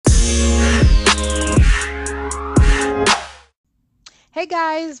Hey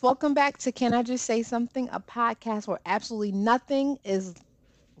guys, welcome back to Can I Just Say Something? A podcast where absolutely nothing is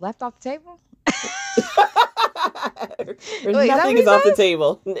left off the table. Or Wait, is that nothing what is he off the says?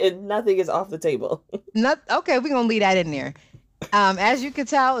 table. Nothing is off the table. Not okay. We're gonna leave that in there. As you can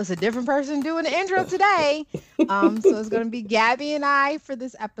tell, it's a different person doing the intro today. So it's gonna be Gabby and I for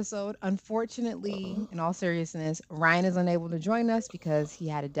this episode. Unfortunately, in all seriousness, Ryan is unable to join us because he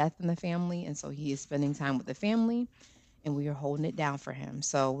had a death in the family, and so he is spending time with the family, and we are holding it down for him.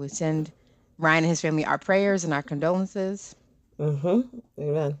 So we send Ryan and his family our prayers and our condolences.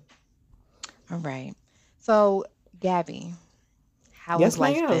 Amen. All right. So, Gabby, how has Yes,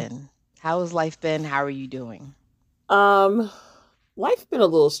 life ma'am. been? How has life been? How are you doing? Um, Life's been a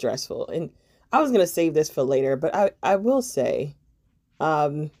little stressful, and I was gonna save this for later, but I will say,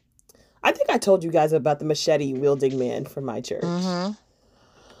 um, I think I told you guys about the machete wielding man from my church. Mm-hmm.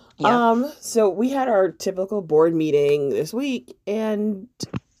 Yep. So we had our typical board meeting this week, and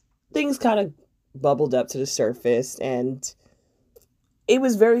things kind of bubbled up to the surface, and it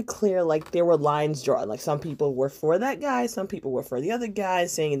was very clear, like there were lines drawn. Like some people were for that guy, some people were for the other guy,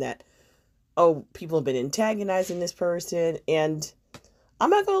 saying that, oh, people have been antagonizing this person. And I'm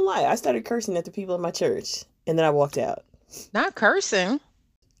not gonna lie, I started cursing at the people in my church, and then I walked out. Not cursing.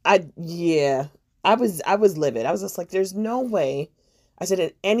 Yeah, I was livid. I was just like, there's no way. I said,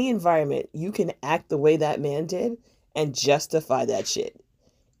 in any environment, you can act the way that man did and justify that shit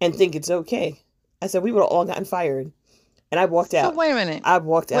and think it's okay. I said, we would have all gotten fired. And I walked So out. wait a minute. I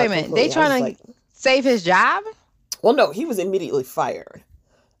walked Wait a out minute. They completely. I was just trying like, to save his job? well, no, he was immediately fired.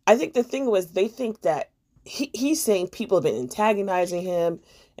 I think the thing was they think that he's saying people have been antagonizing him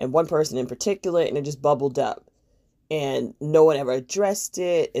and one person in particular, and it just bubbled up. And no one ever addressed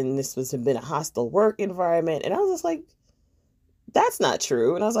it, and this was been a hostile work environment. And I was just like, that's not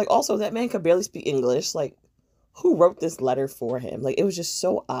true. And I was like, also, that man could barely speak English. Like, who wrote this letter for him? Like, it was just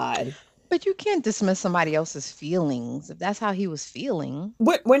so odd. But you can't dismiss somebody else's feelings if that's how he was feeling.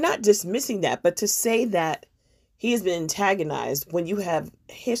 We're not dismissing that, but to say that he has been antagonized when you have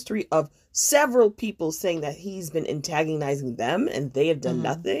history of several people saying that he's been antagonizing them and they have done Mm-hmm.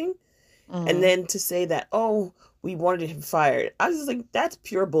 nothing, and Mm-hmm. then to say that, oh, we wanted him fired. I was just like, that's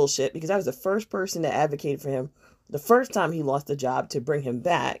pure bullshit, because I was the first person to advocate for him the first time he lost the job to bring him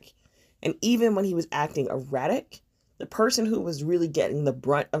back. And even when he was acting erratic, the person who was really getting the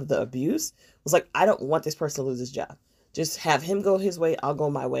brunt of the abuse was like, I don't want this person to lose his job. Just have him go his way, I'll go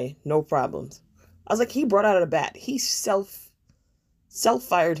my way, no problems. I was like, he brought out of the bat. He self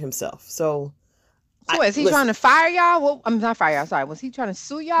fired himself. So So what, is he trying listen. to fire y'all? Well, I'm not fire y'all. Sorry. Was he trying to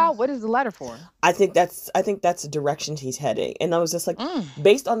sue y'all? What is the letter for? I think that's the direction he's heading. And I was just like, Mm.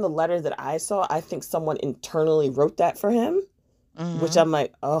 based on the letter that I saw, I think someone internally wrote that for him, which Mm-hmm. I'm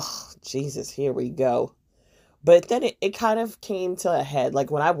like, oh, Jesus, here we go. But then it kind of came to a head.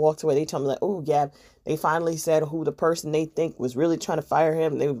 Like when I walked away, they told me like, oh yeah, they finally said who the person they think was really trying to fire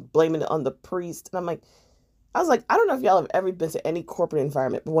him. They were blaming it on the priest. And I'm like, I was like, I don't know if y'all have ever been to any corporate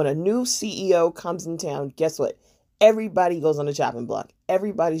environment, but when a new CEO comes in town, guess what? Everybody goes on the chopping block.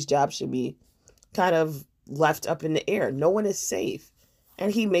 Everybody's job should be kind of left up in the air. No one is safe.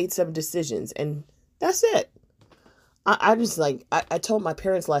 And he made some decisions, and that's it. I just like, I told my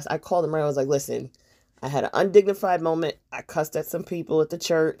parents I called them right. I was like, listen, I had an undignified moment. I cussed at some people at the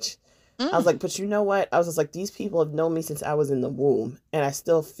church. I was Mm. like, but you know what? I was just like, these people have known me since I was in the womb, and I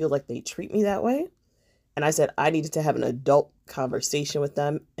still feel like they treat me that way. And I said, I needed to have an adult conversation with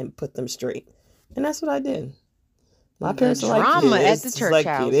them and put them straight. And that's what I did. My The parents are like, drama at the it's church like, it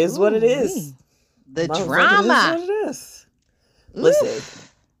house. is what it Ooh, is. wee. The Mom was like, it is drama. what it is. Listen,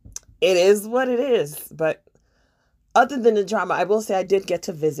 Oof. it is what it is. But other than the drama, I will say I did get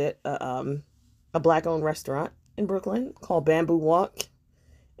to visit a black owned restaurant in Brooklyn called Bamboo Walk.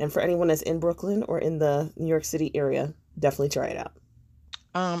 And for anyone that's in Brooklyn or in the New York City area, definitely try it out.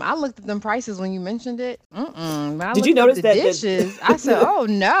 I looked at them prices when you mentioned it. Mm-mm. When I Did you looked up notice the that dishes, I said, "Oh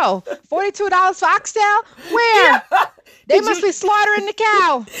no, $42 for oxtail? Where? yeah. They Did must you be slaughtering the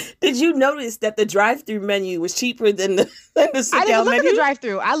cow." did you notice that the drive-through menu was cheaper than the I didn't even sit-down look at the menu?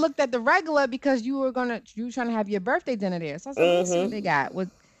 drive-through. I looked at the regular because you were trying to have your birthday dinner there. So I said, "Let me see what they Mm-hmm. got." Well,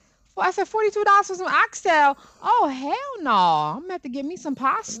 I said $42 for some oxtail. Oh hell no! I'm gonna have to get me some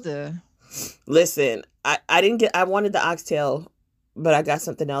pasta. Listen, I didn't get. I wanted the oxtail, but I got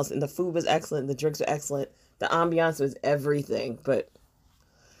something else, and the food was excellent. The drinks were excellent. The ambiance was everything. But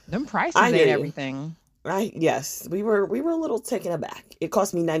Them I prices hear ain't you. everything Right? Yes, we were a little taken aback. It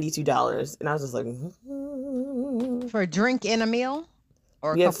cost me $92, and I was just like, for a drink and a meal,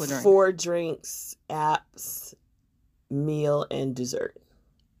 or a we had couple of drinks. 4 drinks, apps, meal, and dessert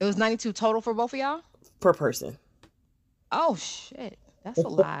It was 92 total for both of y'all. per person. Oh shit. That's a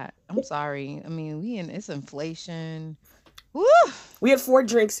lot. I'm sorry. I mean, it's inflation. Woo! We had 4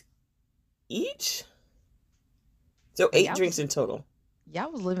 drinks each, so But 8 drinks in total.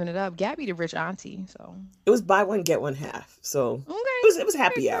 y'all was living it up. Gabby the rich auntie, so It was buy one get one half, so okay. it was Okay,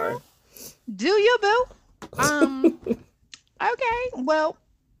 happy hour. girl. Do you boo? Um, okay. Well,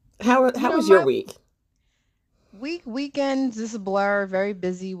 How was your my week? weekends is a blur, very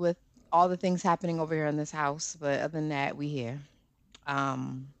busy with all the things happening over here in this house. But other than that, we here.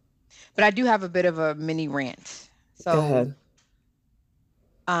 Um, but I do have a bit of a mini rant. Go So, ahead.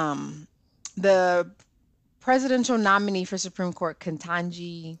 um, the presidential nominee for Supreme Court,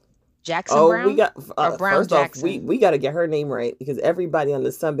 Ketanji Jackson Oh, we Brown got or Brown first off, we Jackson. we got to get her name right because everybody on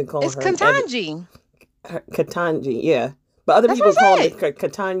the sun been calling It's her every Ketanji. Katanji, yeah. But other That's people what I calling said. it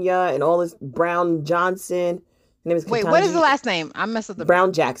Katanya and all this Brown Johnson. Her name is Wait, what is the Katanji last name? I messed up the.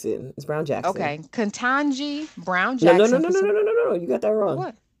 Brown Jackson. It's Brown Jackson. Okay, Ketanji Brown No, no, no, Jackson no, for no, no, some. no, no, no. You got that wrong.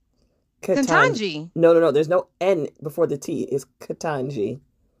 What? Katanji. Ketanji. No, no, no. There's no N before the T. It's Katanji.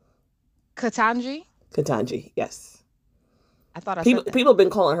 Ketanji. Katanji. Yes. I thought I People said that. people have been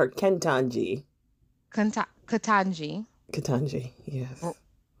calling her Kentanji. Ketanji. Katanji. Yes.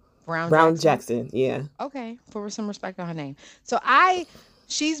 Brown Brown Jackson. Jackson. Yeah. Okay, for some respect on her name. So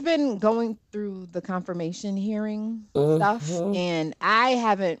she's been going through the confirmation hearing stuff, Mm-hmm. and I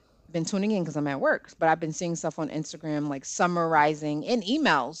haven't been tuning in because I'm at work, but I've been seeing stuff on Instagram like summarizing in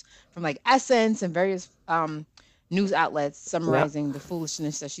emails from like Essence and various news outlets Yep. summarizing the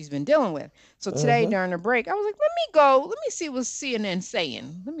foolishness that she's been dealing with. So today Mm-hmm. during the break, I was like, let me see what CNN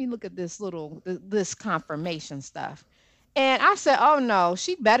saying. Let me look at this confirmation stuff. And I said, "Oh no,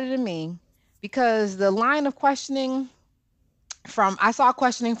 she better than me," because the line of questioning from I saw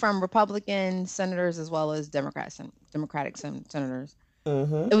questioning from Republican senators as well as Democratic senators.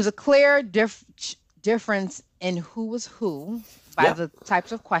 Mm-hmm. It was a clear difference in who was who by Yep. the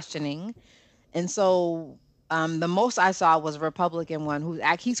types of questioning, and so the most I saw was a Republican one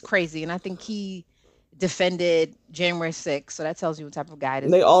he's crazy, and I think he defended January 6th. So that tells you what type of guy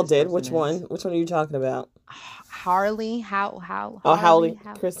They all this did. person Which one? is. Which one are you talking about? Harley, how Oh, Harley, Howley.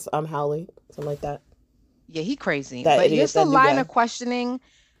 how Chris, I'm Howley. Something like that. yeah, he crazy. That But idiot, just the that new line of guy. questioning,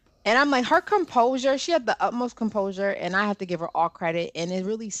 and I'm like, her composure, she had the utmost composure, and I have to give her all credit. And it's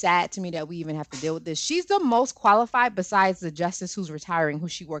really sad to me that we even have to deal with this. She's the most qualified besides the justice who's retiring, who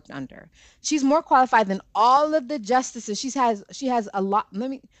she worked under. She's more qualified than all of the justices. She has a lot,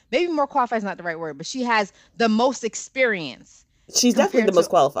 maybe more qualified is not the right word, but she has the most experience She's definitely the compared to most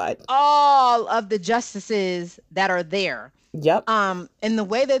qualified. all of the justices that are there. Yep. And the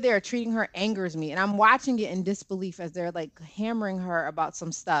way that they're treating her angers me, and I'm watching it in disbelief as they're like hammering her about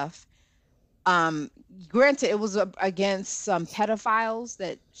some stuff. um Granted, it was against some pedophiles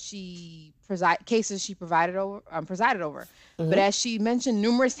that she presided over, but Mm-hmm. as she mentioned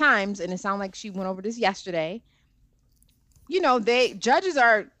numerous times, and it sounded like she went over this yesterday, they judges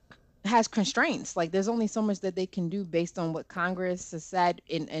are has constraints. Like, there's only so much that they can do based on what Congress has said.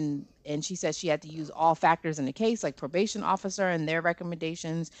 And she said she had to use all factors in the case, like probation officer and their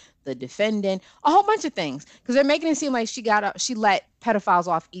recommendations, the defendant, a whole bunch of things, because they're making it seem like she let pedophiles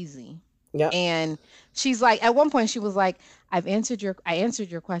off easy. Yep. And she's like, at one point she was like, I answered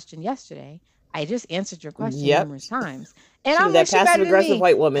your question yesterday. I just answered your question Yep. numerous times. And She was I'm like, that she passive better than aggressive me.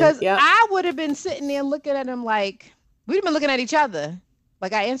 white woman. Because Yep. I would have been sitting there looking at him like, we'd have been looking at each other.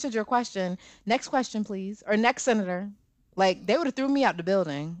 Like, I answered your question. Next question, please. Or next senator. Like, they would have threw me out the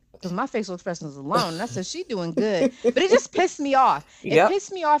building because my facial expression was alone. And I said, she doing good. But it just pissed me off. It Yep.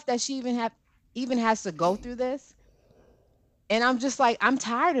 pissed me off that she even has to go through this. And I'm just like, I'm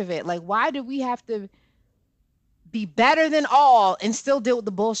tired of it. Like, why do we have to be better than all and still deal with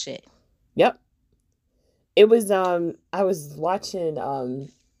the bullshit? Yep. It was I was watching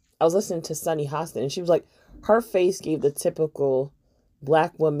I was listening to Sunny Hostin, and she was like, her face gave the typical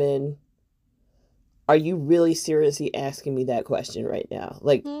black woman, are you really seriously asking me that question right now?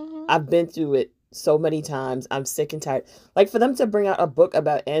 Like, Mm-hmm. I've been through it so many times. I'm sick and tired. Like, for them to bring out a book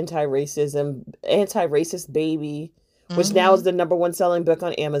about anti-racism, Anti-Racist Baby, which now is the #1 selling book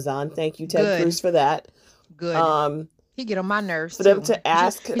on Amazon. Thank you, Ted Good. Cruz, for that. Good. He get on my nerves For too. them to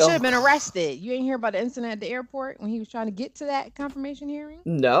ask, He should have been arrested. You ain't hear about the incident at the airport when he was trying to get to that confirmation hearing?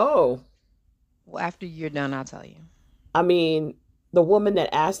 no. Well, after you're done, I'll tell you. I mean, the woman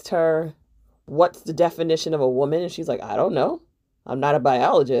that asked her, what's the definition of a woman? And she's like, I don't know. I'm not a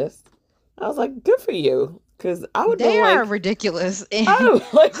biologist. I was like, good for you. Because I would They be are like, ridiculous. oh,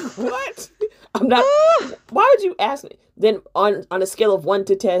 like, what? I'm not. Why would you ask me? Then on a scale of 1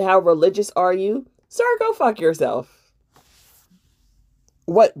 to 10, how religious are you? Sir, go fuck yourself.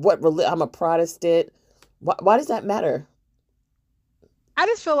 I'm a Protestant. Why does that matter? I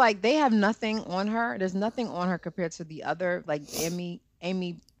just feel like they have nothing on her. There's nothing on her compared to the other, like Amy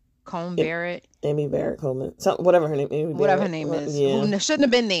Combe Em- Barrett, Amy Barrett Coleman, whatever her name, Amy whatever her Barrett. name is, who Yeah. shouldn't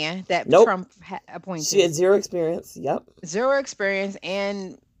have been there, that Nope. Trump She had appointed. zero experience. Yep. Zero experience,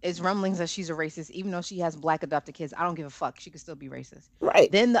 and it's rumblings that she's a racist, even though she has black adopted kids. I don't give a fuck. She could still be racist.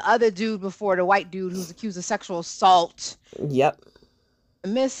 Right. Then the other dude before, the white dude who's accused of sexual assault, Yep.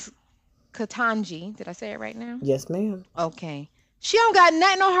 Miss Katanji. Did I say it right now? Yes, ma'am. Okay. She don't got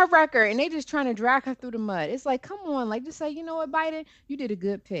nothing on her record, and they just trying to drag her through the mud. It's like, come on, like just say, you know what, Biden, you did a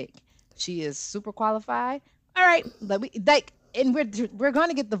good pick. She is super qualified. All right, and we're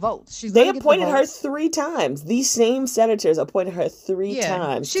gonna get the votes. She's They gonna get the appointed her votes. 3 times. These same senators appointed her three Yeah,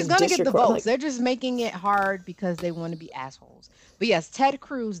 times she's to gonna get district the court. votes. Like, They're just making it hard because they want to be assholes. But yes, Ted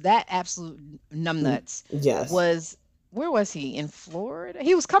Cruz, that absolute numbnuts, yes. was where was he? In Florida?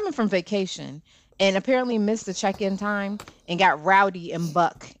 He was coming from vacation and apparently missed the check-in time and got rowdy and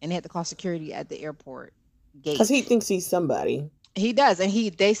buck, and they had to call security at the airport gate. Because he thinks he's somebody. He does, and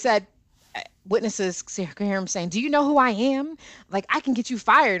they said witnesses hear him saying, "Do you know who I am? Like I can get you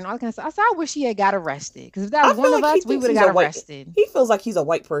fired," and all that kind of stuff. I said, I wish he had got arrested, because if that was one of us, we would have got arrested. He feels like he's a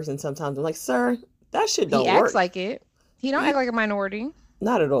white person sometimes. I'm like, sir, that shit don't work. He acts like it. He don't act like a minority.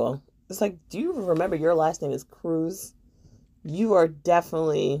 Not at all. It's like, do you remember your last name is Cruz? You are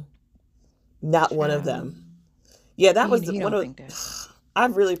definitely not one of them. Yeah, that was one of. I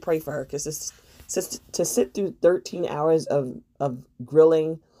really pray for her, because to sit through 13 hours of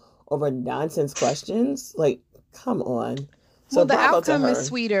grilling over nonsense questions, like, come on. So well, the outcome is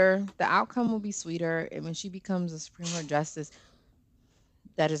sweeter. The outcome will be sweeter, and when she becomes a Supreme Court justice,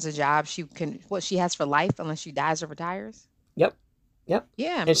 that is a job she has for life, unless she dies or retires. Yep.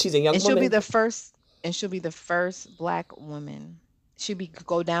 Yeah, and she's a young woman. She'll be the first, Black woman. She'll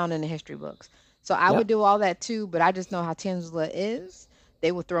go down in the history books. So I would do all that too, but I just know how Tangela is.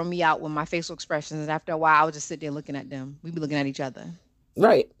 They would throw me out with my facial expressions, and after a while, I would just sit there looking at them. We'd be looking at each other.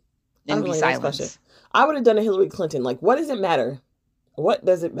 Right. And be silent. I would have done a Hillary Clinton. Like, what does it matter? What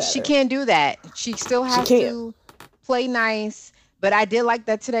does it matter? She can't do that. She still has to play nice. But I did like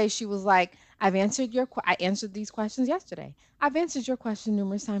that today. She was like, I answered these questions yesterday. I've answered your question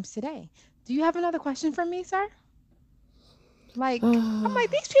numerous times today. Do you have another question for me, sir? Like, I'm like,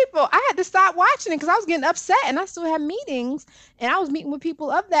 these people, I had to stop watching it because I was getting upset, and I still had meetings, and I was meeting with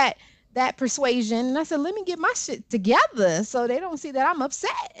people of that persuasion, and I said, let me get my shit together so they don't see that I'm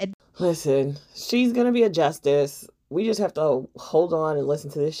upset. Listen, she's gonna be a justice. We just have to hold on and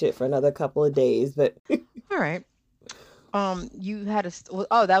listen to this shit for another couple of days. But all right. You had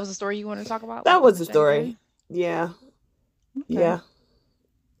that was a story you wanted to talk about? That was the story. Yeah. Okay. Yeah.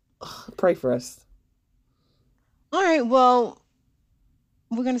 Pray for us. All right. Well,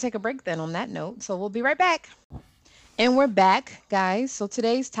 we're going to take a break then on that note. So we'll be right back. And we're back, guys. So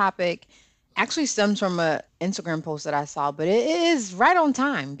today's topic actually stems from an Instagram post that I saw, but it is right on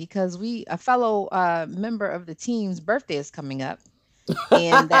time because a fellow member of the team's birthday is coming up.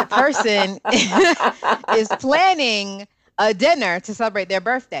 And that person is planning a dinner to celebrate their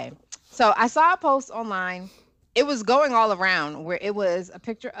birthday. So I saw a post online. It was going all around where it was a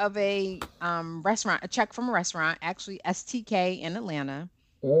picture of a restaurant, a check from a restaurant, actually STK in Atlanta.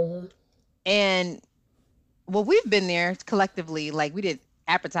 Mm-hmm. And well, we've been there collectively. Like we did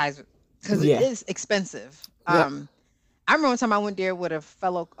advertise because it is expensive. Yep. I remember one time I went there with a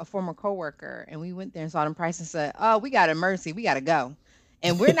former coworker, and we went there and saw them prices and said, "Oh, we got a mercy. We got to go."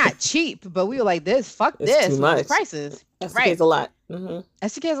 And we're not cheap, but we were like, fuck this with these prices. STK is a lot. Mm-hmm.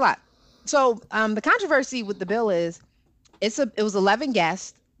 STK is a lot. So the controversy with the bill is it was 11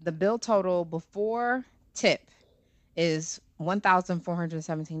 guests. The bill total before tip is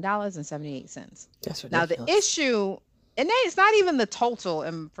 $1,417.78. That's ridiculous. Now the issue, and it's not even the total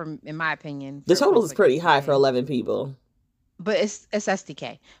in my opinion. The total is pretty high for 11 people. But it's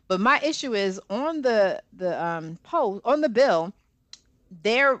STK. But my issue is on the post on the bill,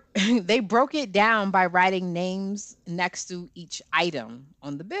 they broke it down by writing names next to each item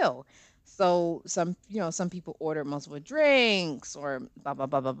on the bill. So some people ordered multiple drinks or blah blah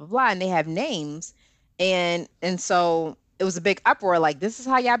blah blah blah blah, and they have names, and so it was a big uproar. Like, this is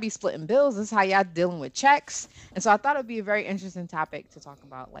how y'all be splitting bills. This is how y'all dealing with checks. And so I thought it'd be a very interesting topic to talk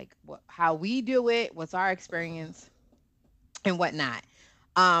about, like how we do it, what's our experience, and whatnot.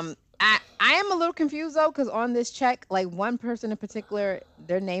 I am a little confused though, because on this check, like one person in particular,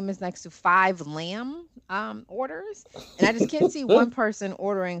 their name is next to 5 lamb orders, and I just can't see one person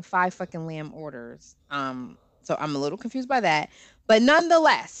ordering 5 fucking lamb orders. So I'm a little confused by that, but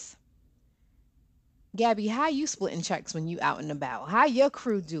nonetheless, Gabby, how you splitting checks when you out and about? How your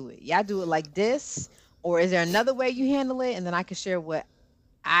crew do it? Y'all do it like this, or is there another way you handle it? And then I can share what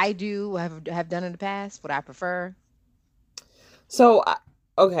I do have done in the past, what I prefer. So,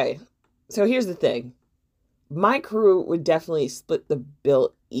 okay. So here's the thing. My crew would definitely split the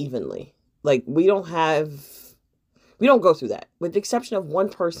bill evenly. Like we don't go through that, with the exception of one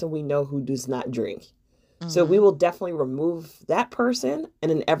person we know who does not drink. So we Hmm. will definitely remove that person,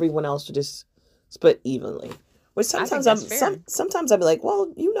 and then everyone else will just split evenly. Which I think sometimes that's fair. sometimes I'd be like,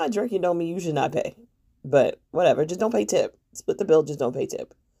 well, you not drinking don't mean you should not pay. But whatever, just don't pay tip. Split the bill, just don't pay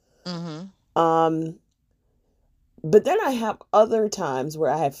tip. Hmm. Um, but then I have other times where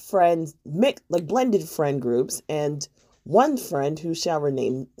I have friends like blended friend groups, and one friend who shall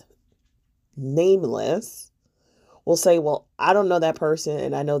remain nameless will say, well, I don't know that person,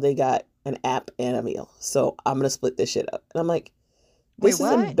 and I know they got an app and a meal, so I'm gonna split this shit up. And I'm like, Wait, this is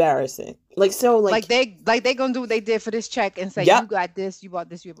what? embarrassing. Like, so, like, Like they gonna do what they did for this check and say you yep, got this, you bought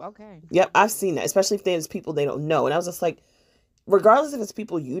this, you okay. yep, I've seen that, especially if there's people they don't know. And I was just like, regardless if it's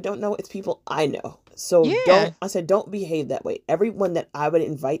people you don't know, it's people I know. So Yeah, I said, don't behave that way. Everyone that I would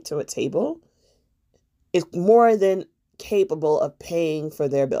invite to a table is more than capable of paying for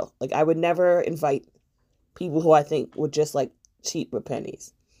their bill. Like, I would never invite people who I think would just like cheat with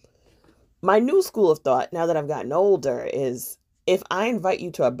pennies. My new school of thought, now that I've gotten older, is if I invite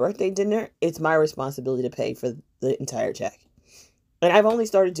you to a birthday dinner, it's my responsibility to pay for the entire check. And I've only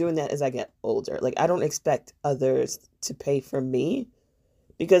started doing that as I get older. Like, I don't expect others to pay for me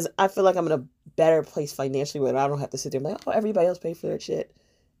because I feel like I'm in a better place financially where I don't have to sit there and be like, oh, everybody else pay for their shit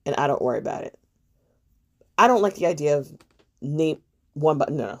and I don't worry about it. I don't like the idea of name one,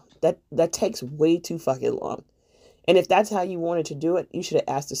 but no, that takes way too fucking long. And if that's how you wanted to do it, you should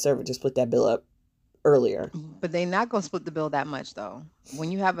have asked the server to split that bill up earlier. but they not gonna split the bill that much though.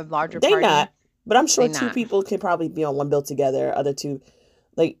 When you have a larger They party, not, but I'm they sure two not. people can probably be on one bill together. Other two,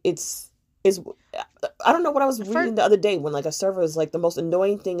 like it's. I don't know what I was For reading the other day when like a server is like the most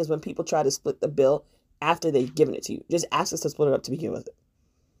annoying thing is when people try to split the bill after they've given it to you. Just ask us to split it up to begin with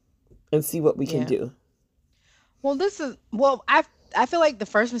and see what we can yeah. do. Well, this is well. I feel like the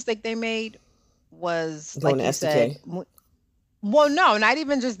first mistake they made was Going like to you said. SDK, Well, no, not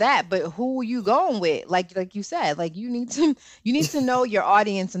even just that, but who you going with? Like you said, like you need to know your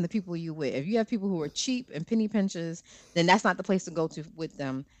audience and the people you with. If you have people who are cheap and penny pinchers, then that's not the place to go to with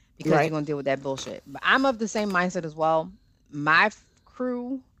them because you're right? gonna deal with that bullshit. But I'm of the same mindset as well. My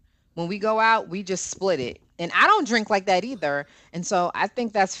crew, when we go out, we just split it. And I don't drink like that either. And so I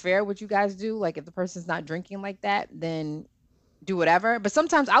think that's fair what you guys do. Like if the person's not drinking like that, then do whatever. But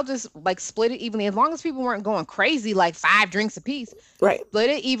sometimes I'll just like split it evenly as long as people weren't going crazy like 5 drinks a piece. Right. Split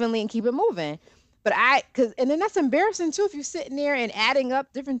it evenly and keep it moving. But cause and then that's embarrassing too if you're sitting there and adding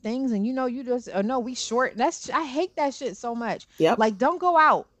up different things and you know you just no we short. That's I hate that shit so much. Yep. Like don't go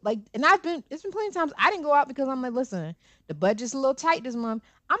out. Like and it's been plenty of times I didn't go out because I'm like listen the budget's a little tight this month.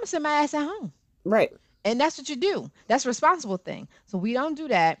 I'm gonna sit my ass at home. Right. And that's what you do. That's a responsible thing. So we don't do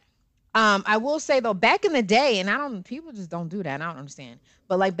that. I will say though, back in the day, and I don't, people just don't do that. And I don't understand.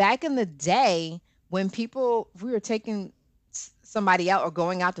 But like back in the day, when people, if we were taking somebody out or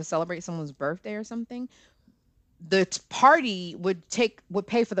going out to celebrate someone's birthday or something, the party would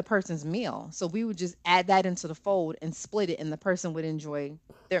pay for the person's meal. So we would just add that into the fold and split it, and the person would enjoy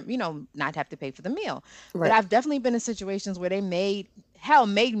their, not have to pay for the meal. But Right. I've definitely been in situations where they made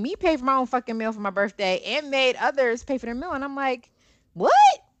me pay for my own fucking meal for my birthday and made others pay for their meal, and I'm like, what?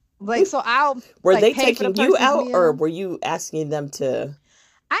 Like, so I'll Were like they pay for the taking you person's out, or meal. were you asking them to?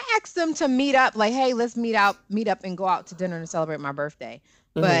 I asked them to meet up, like, hey, let's meet up and go out to dinner to celebrate my birthday.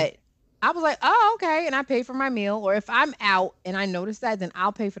 Mm-hmm. But I was like, oh, okay. And I pay for my meal. Or if I'm out and I notice that, then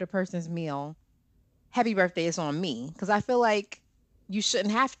I'll pay for the person's meal. Happy birthday is on me. Because I feel like you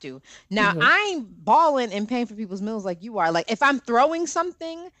shouldn't have to. Now, Mm-hmm. I ain't balling and paying for people's meals like you are. Like, if I'm throwing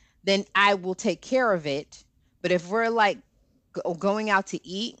something, then I will take care of it. But if we're like going out to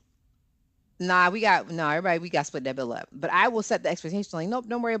eat, nah, everybody, we got to split that bill up. But I will set the expectation like, nope,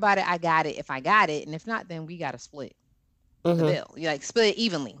 don't worry about it. I got it if I got it. And if not, then we got to split the Mm-hmm. bill. You like split it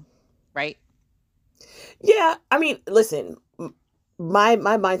evenly, right? Yeah, I mean, listen, my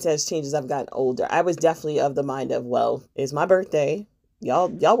mindset has changed as I've gotten older. I was definitely of the mind of, well, it's my birthday. Y'all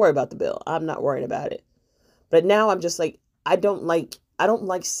worry about the bill. I'm not worried about it. But now I'm just like, I don't like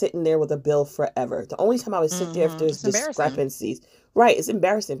sitting there with a bill forever. The only time I would sit there if there's It's embarrassing. discrepancies. Right, it's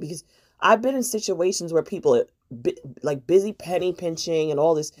embarrassing because I've been in situations where people are like busy penny pinching and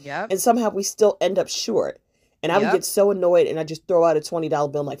all this, Yep. and somehow we still end up short. And I would Yep. get so annoyed and I just throw out a $20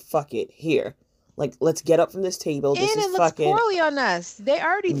 bill. I'm like, fuck it, here. Like, let's get up from this table. And This is it looks fucking, poorly on us. They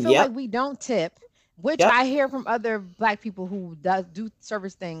already feel like yep, we don't tip. which Yep. I hear from other black people who do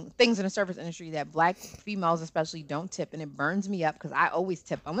service things in the service industry that black females especially don't tip, and it burns me up because I always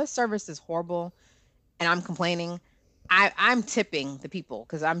tip unless service is horrible and I'm complaining. I'm tipping the people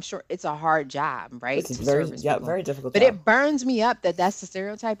because I'm sure it's a hard job, right, It's a to very, service yeah, people. very difficult But job. it burns me up that that's the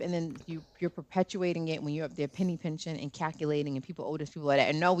stereotype, and then you're perpetuating it when you're up there penny pinching and calculating, and people owe this people like that,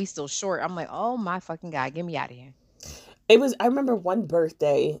 and no, we still short. I'm like, oh my fucking god, get me out of here. It was. I remember one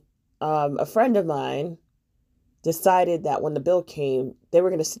birthday, a friend of mine decided that when the bill came, they were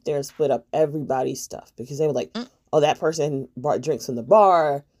going to sit there and split up everybody's stuff because they were like, Mm, "Oh, that person brought drinks from the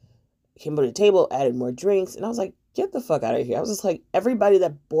bar, came to the table, added more drinks," and I was like, "Get the fuck out of here!" I was just like, everybody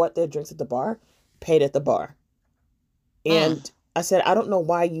that bought their drinks at the bar paid at the bar, mm. and I said, I don't know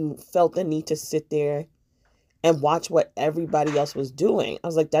why you felt the need to sit there and watch what everybody else was doing. I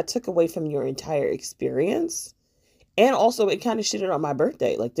was like, that took away from your entire experience. And also, it kind of shitted on my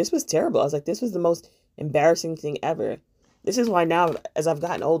birthday. Like, this was terrible. I was like, this was the most embarrassing thing ever. This is why now, as I've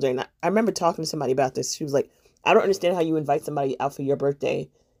gotten older, and I remember talking to somebody about this. She was like, I don't understand how you invite somebody out for your birthday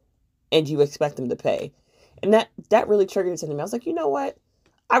and you expect them to pay. And that really triggered something. I was like, you know what?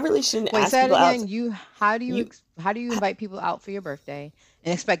 I really shouldn't Wait, ask say it people out. again. You how do you You, how do you invite people out for your birthday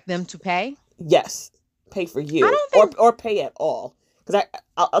and expect them to pay? yes, pay for I you don't think. or pay at all. Because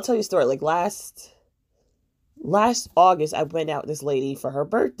I'll tell you a story. Like last August, I went out with this lady for her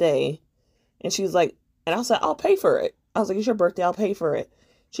birthday, and she was like, and I was like, I'll pay for it. I was like, it's your birthday, I'll pay for it.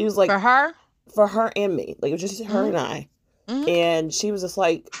 She was like, For her? for her and me, like it was just her Mhm. and I. Mhm. And she was just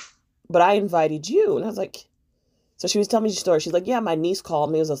like, but I invited you, and I was like, so she was telling me the story. She's like, yeah, my niece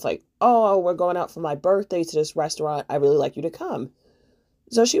called me. It was just like, oh, we're going out for my birthday to this restaurant. I really like you to come.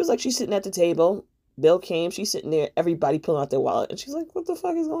 So she was like, she's sitting at the table. Bill came. She's sitting there. Everybody pulling out their wallet, and she's like, what the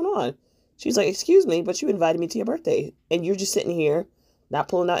fuck is going on? She's like, excuse me, but you invited me to your birthday, and you're just sitting here, not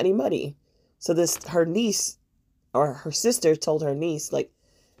pulling out any money. So this her niece or her sister told her niece, like,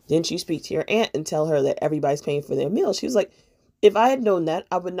 didn't you speak to your aunt and tell her that everybody's paying for their meal? She was like, if I had known that,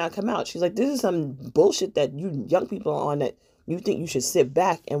 I would not come out. She's like, this is some bullshit that you young people are on, that you think you should sit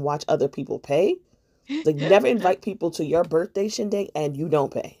back and watch other people pay. Like, never invite people to your birthday shindig and you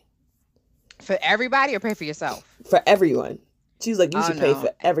don't pay. For everybody or pay for yourself? For everyone. She's like, you Oh should pay no.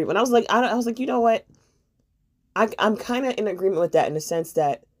 for everyone. I was like, you know what? I'm kind of in agreement with that in the sense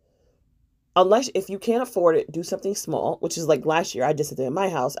that unless if you can't afford it, do something small, which is like last year I did something in my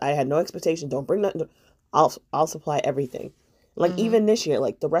house. I had no expectation. Don't bring nothing. I'll supply everything. Like Mhm. even this year,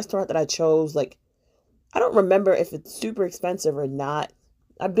 like the restaurant that I chose, like I don't remember if it's super expensive or not.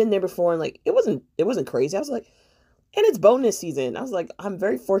 I've been there before and like it wasn't crazy. I was like, and it's bonus season. I was like, I'm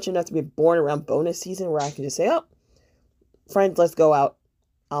very fortunate enough to be born around bonus season where I can just say, oh, friends, let's go out.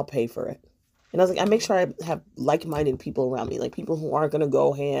 I'll pay for it. And I was like, I make sure I have like-minded people around me, like people who aren't gonna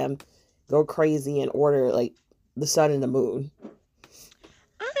go ham, go crazy, and order like the sun and the moon.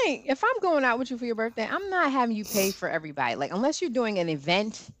 If I'm going out with you for your birthday, I'm not having you pay for everybody. Like unless you're doing an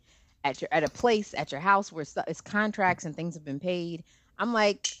event at a place at your house where it's contracts and things have been paid. I'm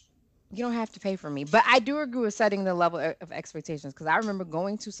like, you don't have to pay for me. But I do agree with setting the level of expectations because I remember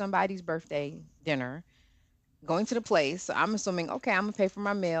going to somebody's birthday dinner, going to the place. So I'm assuming, okay, I'm gonna pay for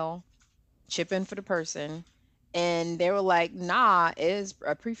my meal, chip in for the person. And they were like, nah, it is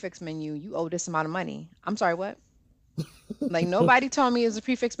a prefix menu. You owe this amount of money. I'm sorry, what? Like nobody told me it was a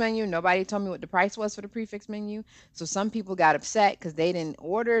prefix menu. Nobody told me what the price was for the prefix menu. So some people got upset because they didn't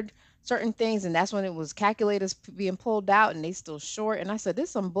ordered certain things, and that's when it was calculators being pulled out, and they still short. And I said, "This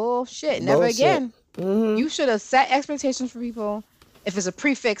some bullshit. Never Bullshit. again." Mm-hmm. You should have set expectations for people. If it's a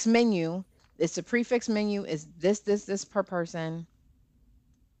prefix menu, it's a prefix menu. Is this per person?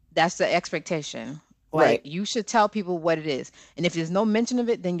 That's the expectation. Like Right. you should tell people what it is. And if there's no mention of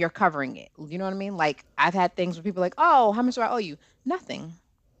it, then you're covering it. You know what I mean? Like I've had things where people are like, "Oh, how much do I owe you?" Nothing.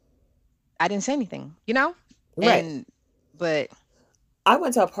 I didn't say anything, you know? Right. And but I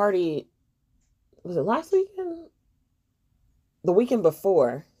went to a party. Was it last weekend? The weekend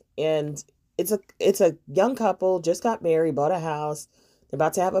before, and it's a young couple just got married, bought a house. They're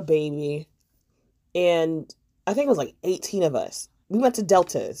about to have a baby, and I think it was like 18 of us. We went to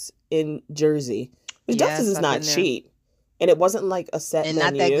Delta's in Jersey, which Delta's yes, is I've not been there. cheap, and it wasn't like a set And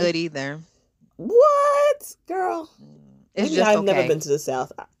not that menu. good either. What, girl? It's Maybe just I've never okay. been to the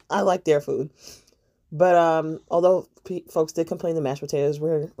South. I like their food, but although folks did complain the mashed potatoes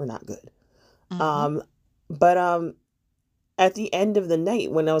were not good. Mhm. Um, but at the end of the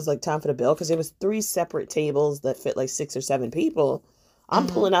night when I was like time for the bill, because it was three separate tables that fit like 6 or 7 people, I'm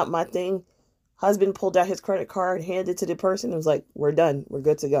Mhm. pulling out my thing. Husband pulled out his credit card, handed it to the person, and was like, we're done, we're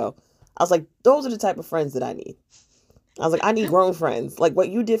good to go. I was like, those are the type of friends that I need. I was like, I need grown friends. Like what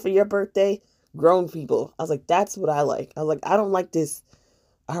you did for your birthday, grown people. I was like, that's what I like. I was like, I don't like this.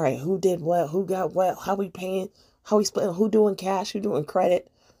 All right, who did what? Who got what? How we paying? How we splitting? Who doing cash? Who doing credit?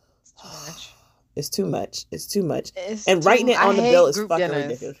 It's too much. It's too much. It's too much. It's And writing too. it I on the bill hate is group fucking dinners.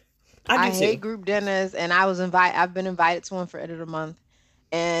 ridiculous. I I do hate too. group dinners, and I've been invited to one for end of the month,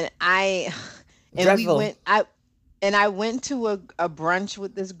 and I and we Dreadful. went. I went to a brunch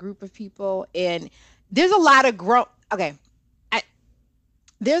with this group of people, and there's a lot of grown. Okay, I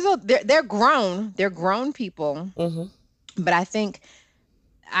they're grown people, Mm-hmm. but I think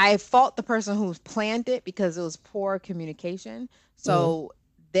I fault the person who's planned it because it was poor communication. Mm-hmm. So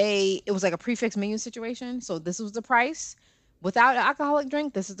it was like a prefix menu situation. So this was the price without an alcoholic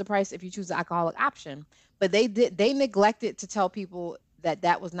drink. This is the price if you choose the alcoholic option. But they neglected to tell people that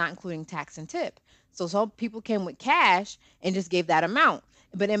that was not including tax and tip. So some people came with cash and just gave that amount.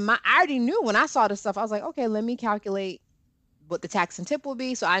 But I already knew when I saw this stuff. I was like, okay, let me calculate what the tax and tip will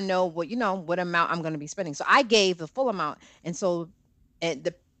be, so I know what amount I'm going to be spending. So I gave the full amount, and so and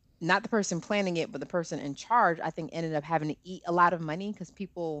the not the person planning it, but the person in charge, I think, ended up having to eat a lot of money because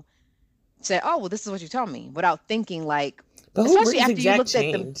people said, "Oh, well, this is what you told me," without thinking, like, But who especially brings after you exact looked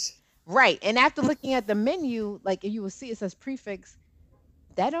at the change? right, and after looking at the menu, like you will see it says prefix.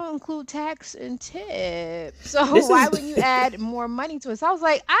 That don't include tax and tip. So This why is wouldn't you add more money to it? So I was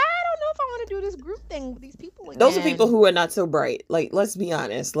like, I don't know if I want to do this group thing with these people those are people again. who are not so bright. Like, let's be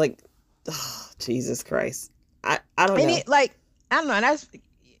honest. Like, oh, Jesus Christ. I don't And know. it like I don't know,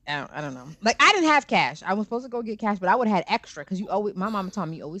 and I don't know. Like I didn't have cash. I was supposed to go get cash, but I would have had extra because you always my mama told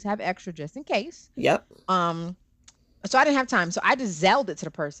me you always have extra just in case. Yep. Um, so I didn't have time, so I just zelled it to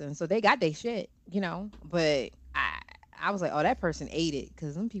the person, so they got their shit. But I was like, oh, that person ate it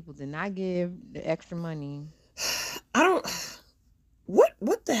because some people did not give the extra money. I don't.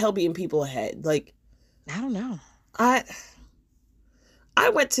 What the hell being people ahead? Like, I don't know. I I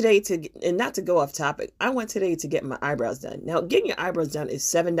went today and not to go off topic. I went today to get my eyebrows done. Now, getting your eyebrows done is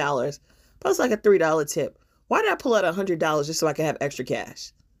 $7 plus like a $3 tip. Why did I pull out $100 just so I could have extra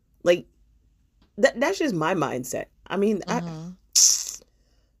cash? Like, that's just my mindset. I mean, Mm-hmm.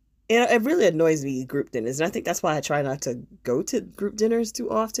 it really annoys me, group dinners, and I think that's why I try not to go to group dinners too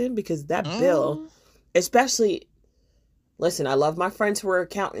often, because that bill, Mm. especially, listen, I love my friends who are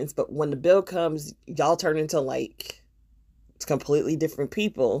accountants, but when the bill comes, y'all turn into like completely different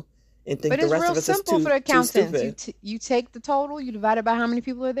people and think But the it's rest real of us is simple for the too accountants. stupid. You take the total, you divide it by how many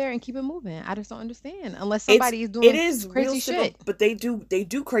people are there, and keep it moving. I just don't understand unless It's somebody is it doing is real crazy simple, shit. but they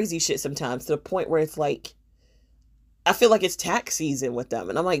do crazy shit sometimes to the point where it's like I feel like it's tax season with them,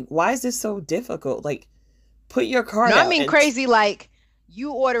 and I'm like, why is this so difficult? Like, put your No, card I out mean and crazy like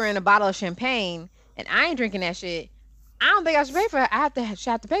you ordering a bottle of champagne and I ain't drinking that shit. I don't think I should pay for it. I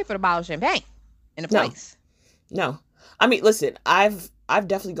have to pay for the bottle of champagne in the no, place. no. I mean, listen, I've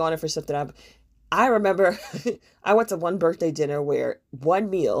definitely gone in for something. I remember I went to one birthday dinner where one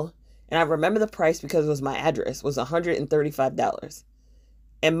meal, and I remember the price because it was my address, was $135.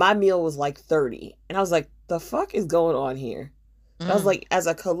 And my meal was like 30. And I was like, the fuck is going on here? But I was Mm. like, as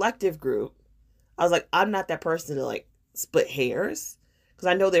a collective group, I was like, I'm not that person to like split hairs. Because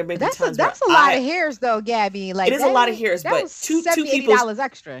I know there may be That's a times where that's a lot of hairs though, Gabby. it Like is a lot of hairs, that but was two 70 people $80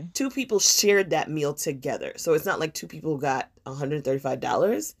 extra. shared that meal together. So it's not like two people got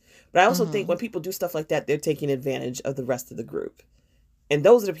 $135. But I also think Mm-hmm. when people do stuff like that, they're taking advantage of the rest of the group. And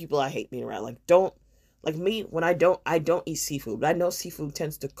those are the people I hate being around. Like, don't, like me, when I don't eat seafood, but I know seafood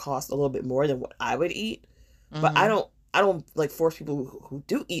tends to cost a little bit more than what I would eat. But I Mm-hmm. don't I don't like force people who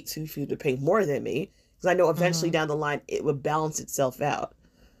do eat seafood to pay more than me, because I know eventually Mm-hmm. down the line it would balance itself out.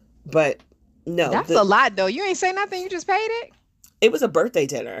 But no, That's a lot though. You ain't say nothing, you just paid it. it was a birthday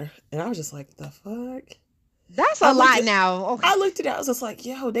dinner, and I was just like, the fuck. That's I a looked lot at now. Okay. I looked at it. I was just like,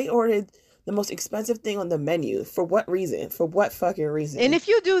 yo, they ordered the most expensive thing on the menu. For what reason? For what fucking And reason? if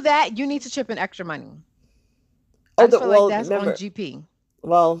you do that, you need to chip in extra money. Oh, I just feel like well, that's on remember. GP.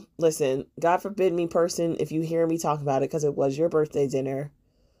 Well, listen. God forbid me, person, if you hear me talk about it, because it was your birthday dinner.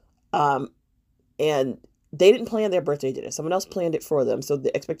 Um, and they didn't plan their birthday dinner. Someone else planned it for them. So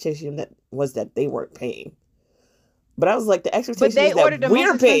the expectation that was that they weren't paying. But I was like, the But expectation they is that ordered the most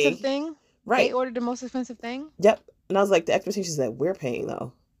we're expensive paying. thing. They Right. ordered the most expensive thing. Yep. And I was like, the expectation is that we're paying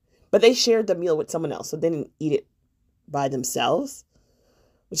though. But they shared the meal with someone else, so they didn't eat it by themselves.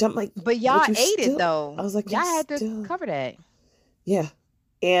 Which I'm like, But y'all but you ate it still. I though. was like, Y'all y'all had to still. cover that. Yeah.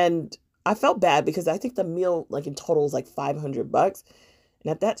 And I felt bad because I think the meal, like in total, was like $500. And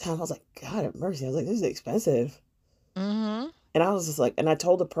at that time, I was like, God have mercy. I was like, this is expensive. Mm-hmm. And I was just like, and I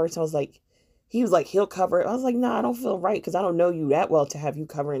told the person, I was like, he was like, he'll cover it. I was like, nah, I don't feel right because I don't know you that well to have you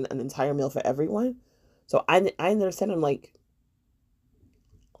covering an entire meal for everyone. So I understand. I'm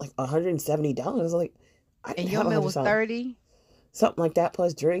like $170. Like, I And didn't your have meal was 100 30. something like that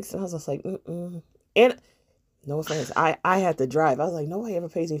plus drinks, and I was just like, mm-mm. And no offense, I had to drive. I was like, nobody ever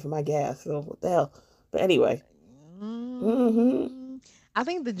pays me for my gas, so what the hell? But anyway, mm-hmm. I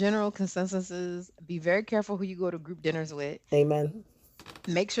think the general consensus is be very careful who you go to group dinners with. Amen.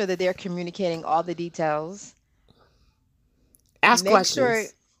 Make sure that they're communicating all the details. Ask Make sure,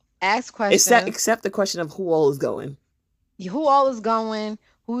 questions. ask Except questions. except the question of who all is going. Who all is going?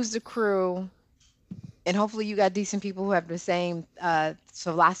 Who's the crew? And hopefully you got decent people who have the same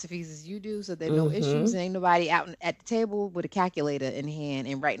philosophies as you do, so there's no issues Mm-hmm. and ain't nobody out at the table with a calculator in hand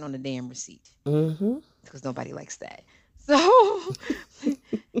and writing on the damn receipt, Mm-hmm. because nobody likes that. So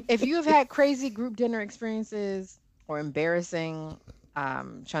if you have had crazy group dinner experiences or embarrassing,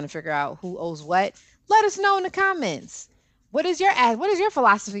 trying to figure out who owes what, let us know in the comments. What is your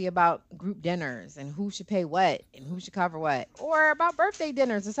philosophy about group dinners and who should pay what and who should cover what, or about birthday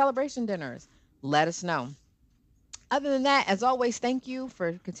dinners and celebration dinners? Let us know. Other than that, as always, thank you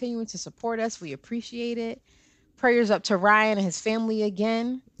for continuing to support us. We appreciate it. Prayers up to Ryan and his family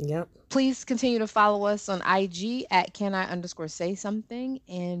again. Yep. Please continue to follow us on IG at cani_say something,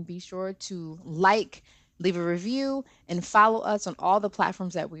 and be sure to like, leave a review, and follow us on all the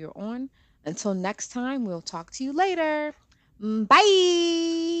platforms that we are on. Until next time, we'll talk to you later.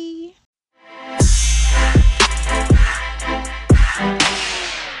 Bye.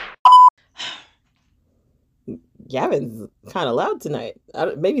 Gavin's kind of loud tonight.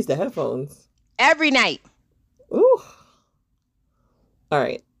 Maybe it's the headphones. Every night. Ooh. All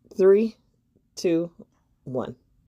right. 3, 2, 1.